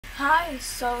Hi,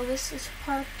 so this is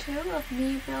part 2 of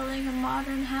me building a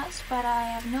modern house, but I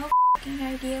have no fucking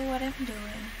idea what I'm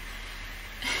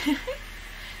doing.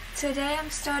 Today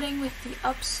I'm starting with the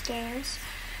upstairs,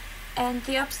 and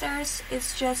the upstairs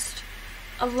is just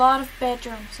a lot of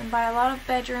bedrooms, and by a lot of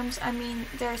bedrooms I mean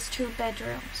there's 2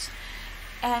 bedrooms,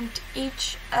 and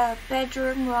each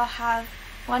bedroom will have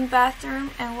one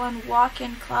bathroom and one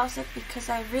walk-in closet because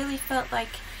I really felt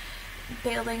like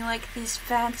building like these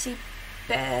fancy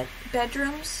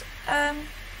bedrooms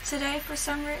today for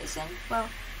some reason. Well,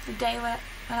 the day when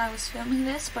I was filming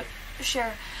this, but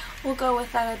sure, we'll go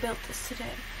with that. I built this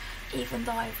today, even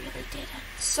though I really didn't.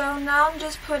 So now I'm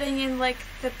just putting in like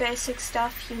the basic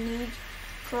stuff you need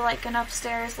for like an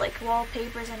upstairs, like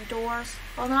wallpapers and doors.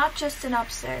 Well, not just an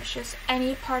upstairs, just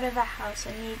any part of a house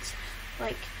that needs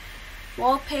like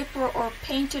wallpaper or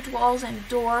painted walls and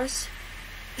doors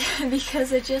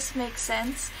because it just makes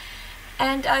sense.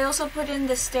 And I also put in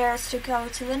the stairs to go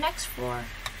to the next floor.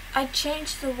 I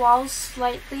changed the walls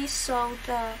slightly so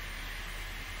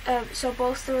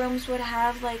both the rooms would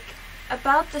have like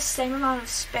about the same amount of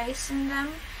space in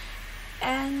them.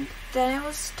 And then it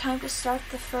was time to start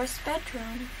the first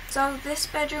bedroom. So this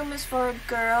bedroom is for a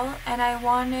girl, and I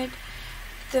wanted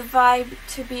the vibe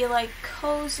to be like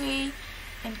cozy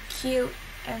and cute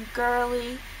and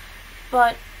girly,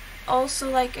 but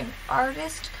also like an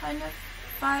artist kind of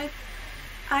vibe.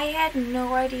 I had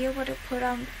no idea what to put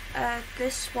on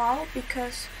this wall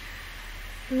because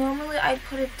normally I'd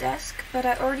put a desk, but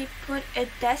I already put a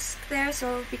desk there,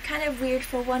 so it would be kind of weird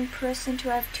for one person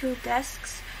to have 2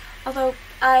 desks. Although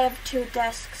I have 2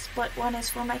 desks, but one is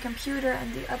for my computer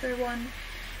and the other one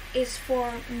is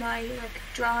for my like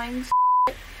drawings.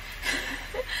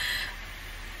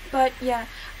 But yeah,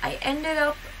 I ended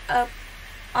up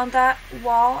on that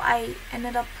wall I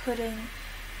ended up putting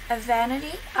a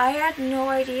vanity. I had no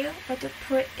idea what to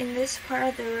put in this part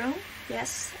of the room.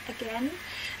 Yes, again.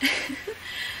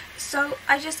 So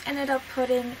I just ended up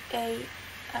putting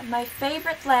my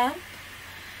favorite lamp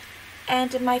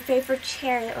and my favorite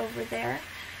chair over there,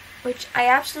 which I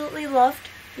absolutely loved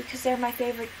because they're my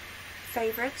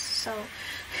favorites. So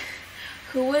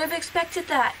who would have expected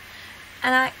that?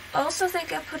 And I also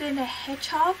think I put in a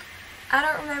hedgehog. I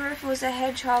don't remember if it was a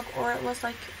hedgehog or it was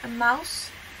like a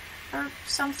mouse or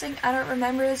something. I don't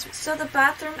remember. So the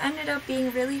bathroom ended up being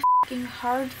really fucking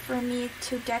hard for me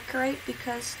to decorate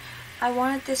because I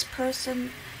wanted this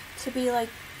person to be like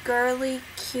girly,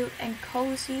 cute, and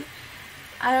cozy.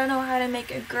 I don't know how to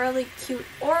make a girly, cute,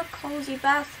 or cozy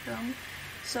bathroom,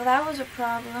 so that was a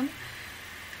problem.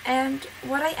 And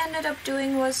what I ended up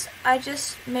doing was I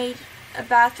just made a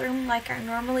bathroom like I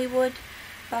normally would,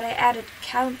 but I added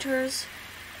counters.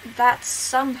 That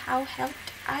somehow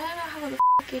helped. I don't know how the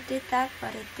fuck it did that,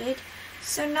 but it did.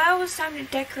 So now it was time to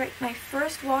decorate my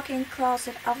first walk-in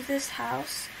closet of this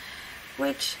house,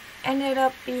 which ended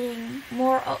up being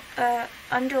more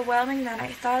underwhelming than I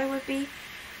thought it would be,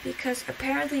 because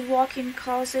apparently walk-in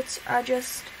closets are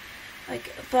just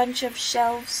like a bunch of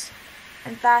shelves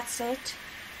and that's it,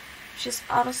 which is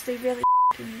honestly really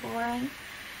fucking boring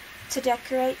to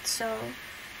decorate. So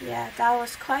yeah, that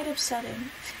was quite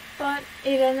upsetting, but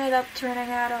it ended up turning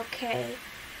out okay.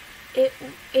 It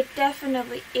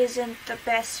definitely isn't the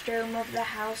best room of the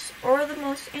house or the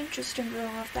most interesting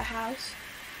room of the house,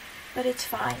 but it's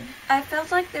fine. I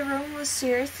felt like the room was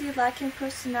seriously lacking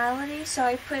personality, so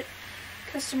I put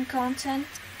custom content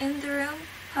in the room.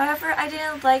 However, I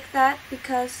didn't like that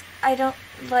because I don't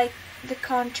like the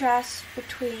contrast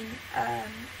between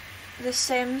the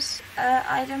Sims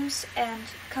items and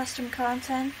custom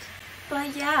content.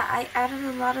 But yeah, I added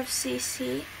a lot of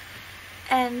CC,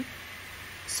 and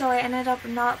so I ended up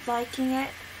not liking it,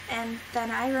 and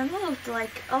then I removed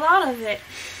like a lot of it.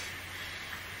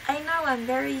 I know I'm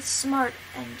very smart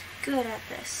and good at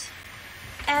this.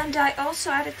 And I also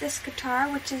added this guitar,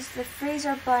 which is the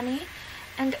Freezer Bunny,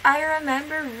 and I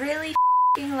remember really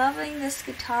f***ing loving this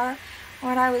guitar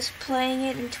when I was playing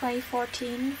it in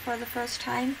 2014 for the first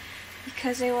time,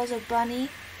 because it was a bunny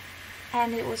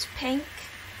and it was pink,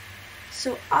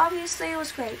 so obviously it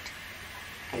was great.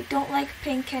 I don't like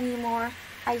pink anymore.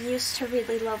 I used to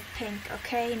really love pink,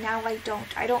 okay? Now I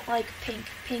don't. I don't like pink.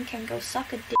 Pink can go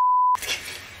suck a dick.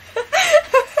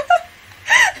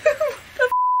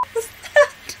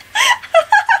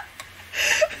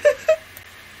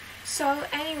 So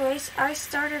anyways, I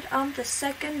started on the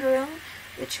second room,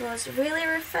 which was really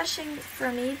refreshing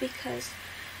for me because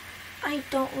I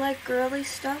don't like girly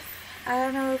stuff. I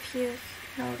don't know if you've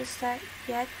noticed that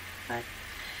yet, but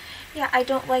yeah, I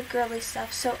don't like girly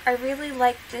stuff, so I really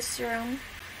like this room.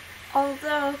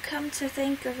 Although, come to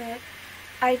think of it,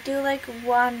 I do like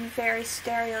one very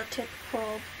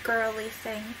stereotypical girly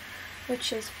thing,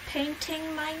 which is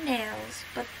painting my nails,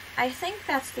 but I think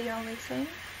that's the only thing,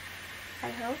 I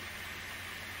hope.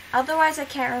 Otherwise I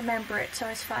can't remember it, so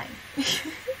it's fine.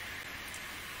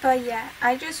 But yeah,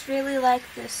 I just really like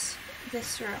this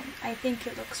room. I think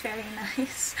it looks very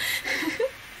nice.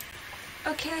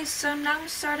 Okay, so now I'm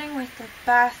starting with the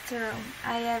bathroom.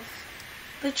 I have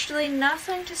literally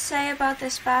nothing to say about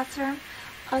this bathroom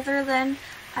other than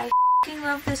I f***ing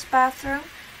love this bathroom.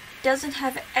 It doesn't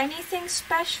have anything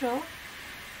special,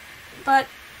 but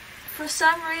for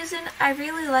some reason I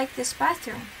really like this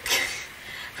bathroom.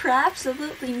 For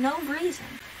absolutely no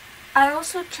reason. I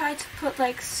also tried to put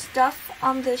like stuff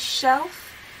on this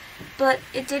shelf, but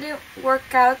it didn't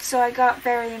work out, so I got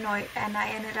very annoyed and I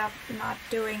ended up not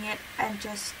doing it and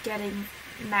just getting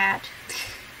mad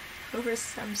over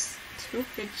some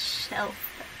stupid shelf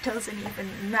that doesn't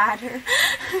even matter.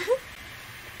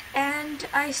 And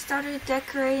I started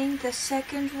decorating the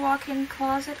second walk-in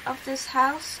closet of this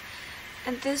house,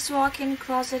 and this walk-in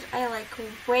closet I like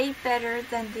way better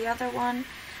than the other one.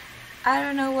 I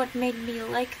don't know what made me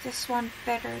like this one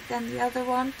better than the other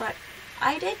one, but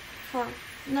I did for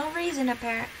no reason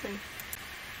apparently.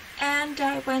 And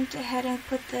I went ahead and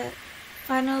put the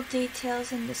final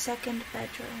details in the second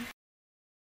bedroom.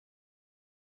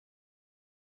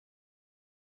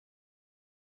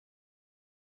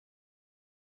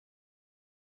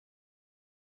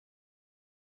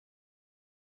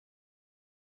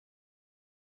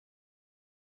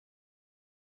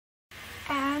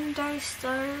 And I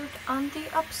started on the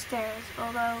upstairs,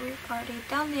 although we've already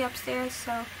done the upstairs,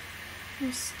 so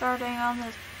I'm starting on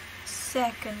the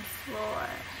second floor.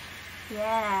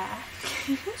 Yeah.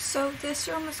 So this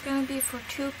room is gonna be for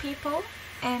 2 people,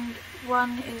 and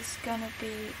one is gonna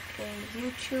be a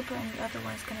YouTuber and the other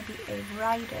one's gonna be a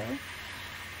writer.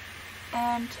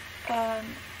 And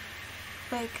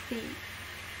like the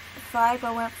vibe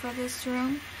I went for this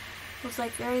room was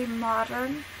like very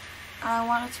modern. I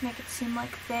wanted to make it seem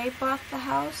like they bought the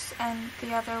house and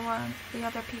the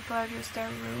other people are just their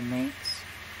roommates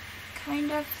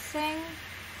kind of thing.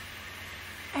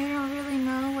 I don't really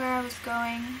know where I was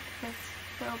going with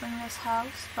building this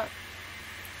house, but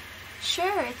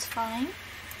sure, it's fine.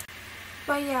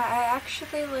 But yeah, I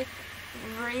actually like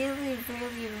really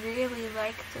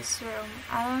like this room.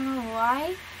 I don't know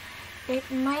why.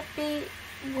 It might be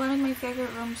one of my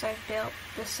favorite rooms I've built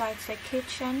besides the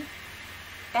kitchen.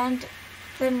 And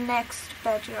the next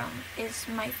bedroom is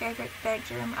my favorite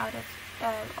bedroom out of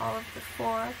all of the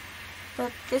 4.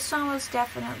 But this one was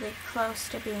definitely close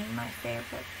to being my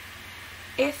favorite.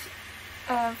 If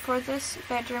for this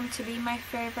bedroom to be my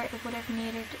favorite, it would have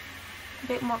needed a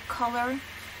bit more color,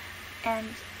 and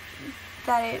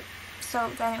so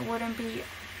then it wouldn't be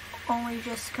only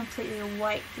just completely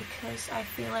white, because I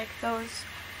feel like those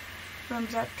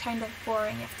rooms are kind of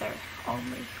boring if they're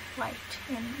only white,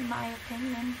 in my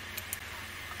opinion.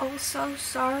 Also,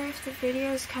 sorry if the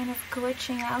video is kind of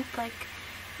glitching out, like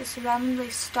just randomly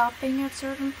stopping at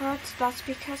certain parts. That's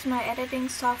because my editing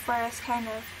software is kind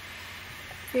of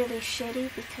really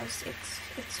shitty because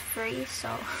it's free,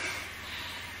 so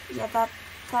yeah,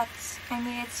 that's I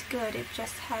mean, it's good, it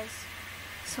just has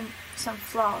some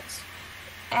flaws.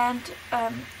 And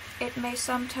it may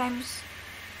sometimes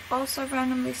also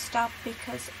randomly stop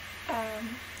because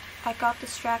I got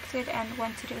distracted and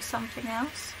went to do something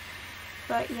else.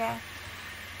 But yeah,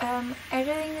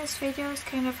 editing this video is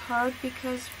kind of hard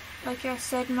because, like I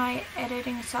said, my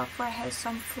editing software has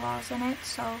some flaws in it.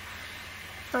 So,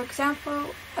 for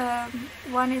example,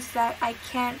 one is that I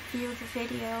can't view the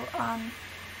video on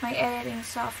my editing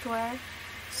software,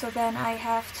 so then I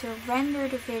have to render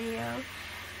the video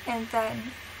and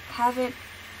then have it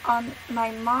on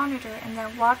my monitor and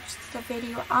then watch the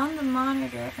video on the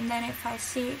monitor, and then if I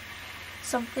see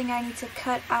something I need to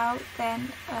cut out,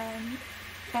 then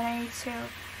I need to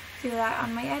do that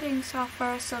on my editing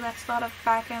software. So that's a lot of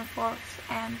back and forth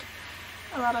and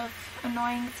a lot of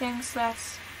annoying things.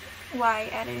 That's why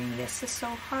editing this is so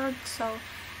hard. So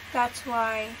that's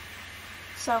why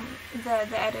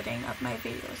the editing of my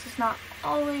videos is not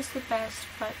always the best,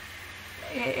 but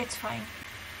it's fine.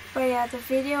 But yeah, the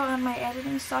video on my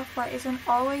editing software isn't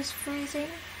always freezing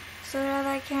so that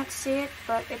I can't see it,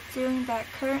 but it's doing that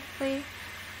currently,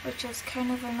 which is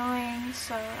kind of annoying,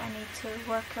 so I need to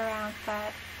work around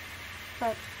that.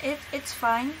 But it's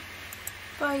fine.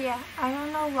 But yeah, I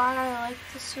don't know why I like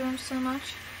this room so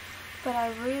much, but I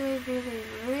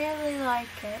really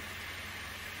like it.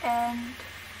 And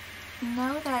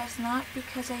no, that is not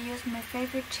because I used my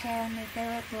favorite chair and my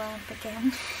favorite lamp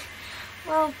again.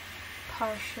 Well,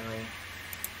 partially.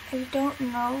 I don't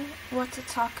know what to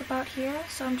talk about here,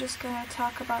 so I'm just gonna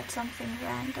talk about something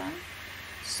random.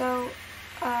 So,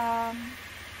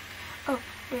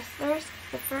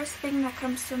 the first thing that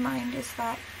comes to mind is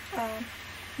that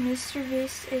Mr.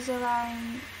 Beast is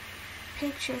allowing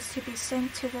pictures to be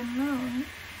sent to the moon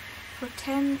for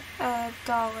 $10.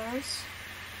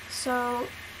 So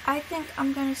I think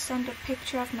I'm gonna send a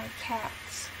picture of my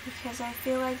cats because I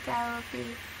feel like that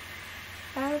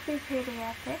would be pretty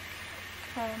epic.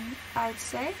 I'd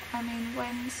say. I mean,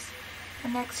 when's the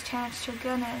next chance you're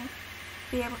gonna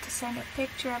be able to send a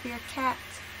picture of your cat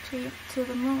to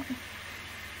the moon?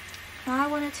 Now I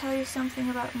want to tell you something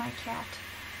about my cat.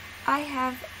 I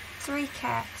have 3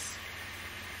 cats.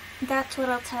 That's what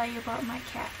I'll tell you about my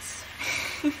cats.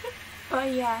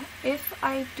 But yeah, if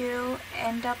I do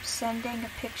end up sending a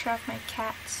picture of my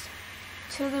cats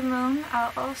to the moon,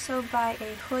 I'll also buy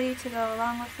a hoodie to go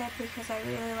along with it because I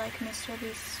really like Mr.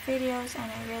 Beast's videos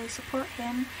and I really support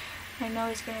him. I know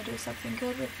he's going to do something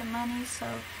good with the money, so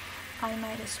I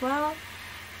might as well.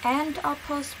 And I'll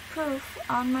post proof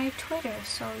on my Twitter,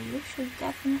 so you should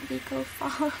definitely go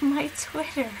follow my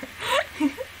Twitter.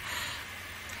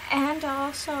 And I'll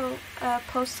also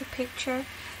post a picture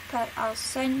that I'll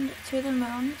send to the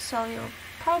moon, so you'll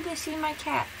probably see my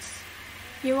cats.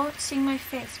 You won't see my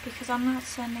face because I'm not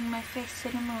sending my face to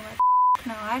the moon. Like,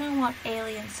 no, I don't want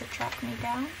aliens to track me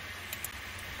down.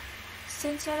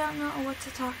 Since I don't know what to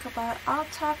talk about, I'll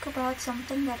talk about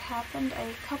something that happened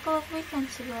a couple of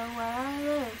weekends ago where I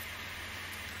live.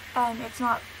 It's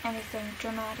not anything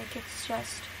dramatic, it's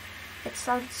just, it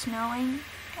started snowing,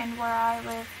 and where I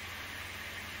live,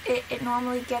 it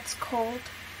normally gets cold,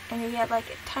 and you get like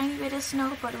a tiny bit of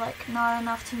snow, but like not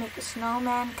enough to make a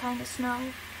snowman kind of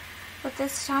snow. But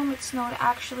this time it snowed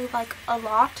actually like a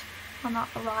lot. Well, not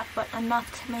a lot, but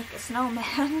enough to make a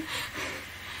snowman.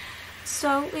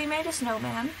 So we made a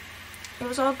snowman. It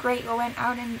was all great. We went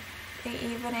out in the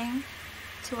evening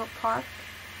to a park.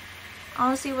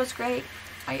 Honestly, it was great.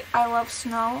 I love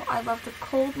snow. I love the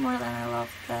cold more than I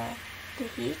love the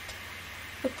heat.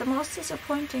 But the most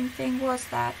disappointing thing was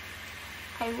that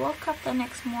I woke up the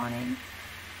next morning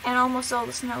and almost all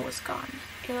the snow was gone.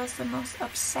 It was the most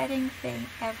upsetting thing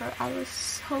ever. I was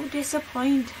so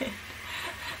disappointed.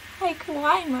 Like,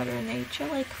 why, Mother Nature?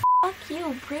 Like, fuck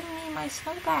you, bring me my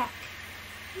snow back.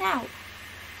 Now.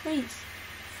 Please.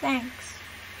 Thanks.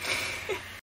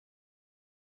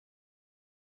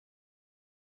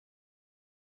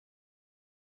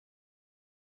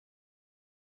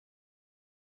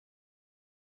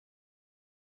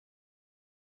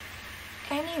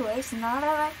 Anyways, now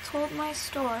that I've told my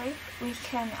story, we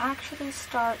can actually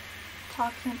start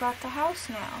talking about the house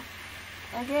now.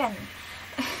 Again.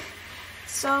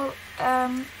 So,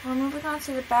 we're moving on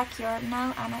to the backyard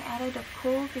now, and I added a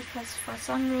pool because for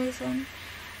some reason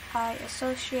I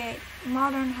associate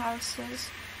modern houses,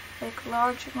 like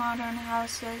large modern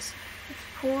houses, with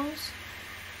pools.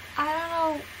 I don't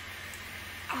know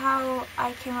how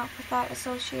I came up with that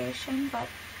association, but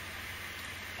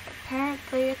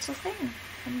apparently it's a thing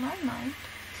in my mind,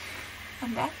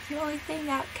 and that's the only thing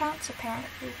that counts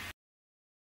apparently.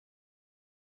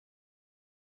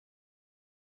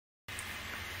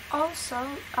 Also,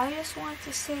 I just want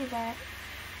to say that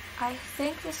I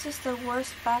think this is the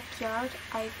worst backyard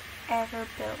I've ever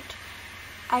built.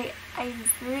 I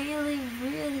really,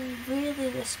 really,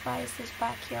 really despise this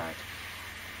backyard.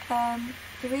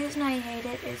 The reason I hate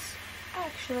it is,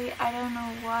 actually, I don't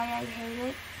know why I hate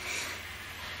it.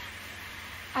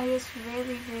 I just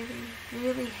really, really,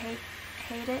 really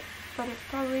hate it, but it's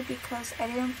probably because I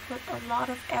didn't put a lot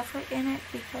of effort in it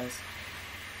because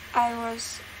I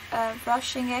was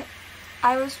rushing it.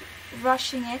 I was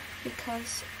rushing it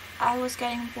because I was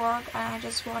getting bored and I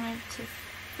just wanted to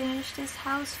finish this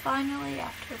house finally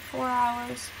after 4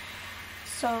 hours.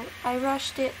 So I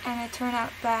rushed it and it turned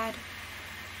out bad.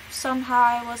 Somehow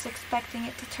I was expecting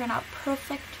it to turn out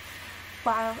perfect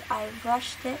while I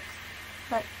rushed it,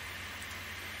 but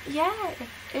yeah,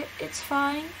 it's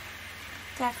fine.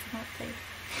 Definitely.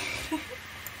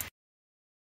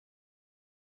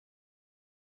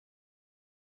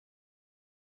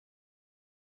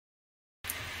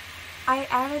 I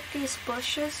added these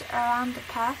bushes around the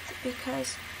path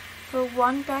because for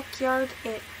one backyard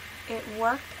it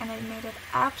worked and it made it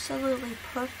absolutely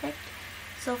perfect.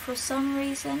 So for some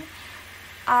reason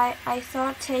I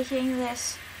thought taking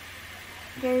this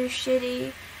very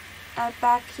shitty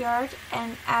backyard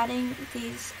and adding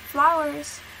these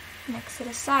flowers next to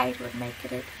the side would make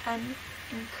it an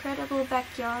incredible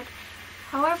backyard.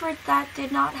 However, that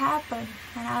did not happen,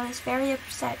 and I was very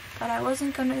upset, but I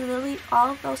wasn't going to delete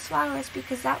all of those flowers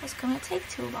because that was going to take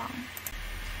too long.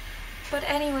 But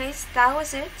anyways, that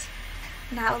was it.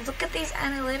 Now look at these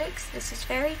analytics. This is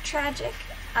very tragic.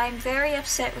 I'm very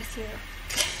upset with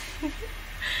you.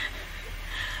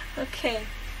 Okay,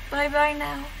 bye bye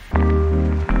now.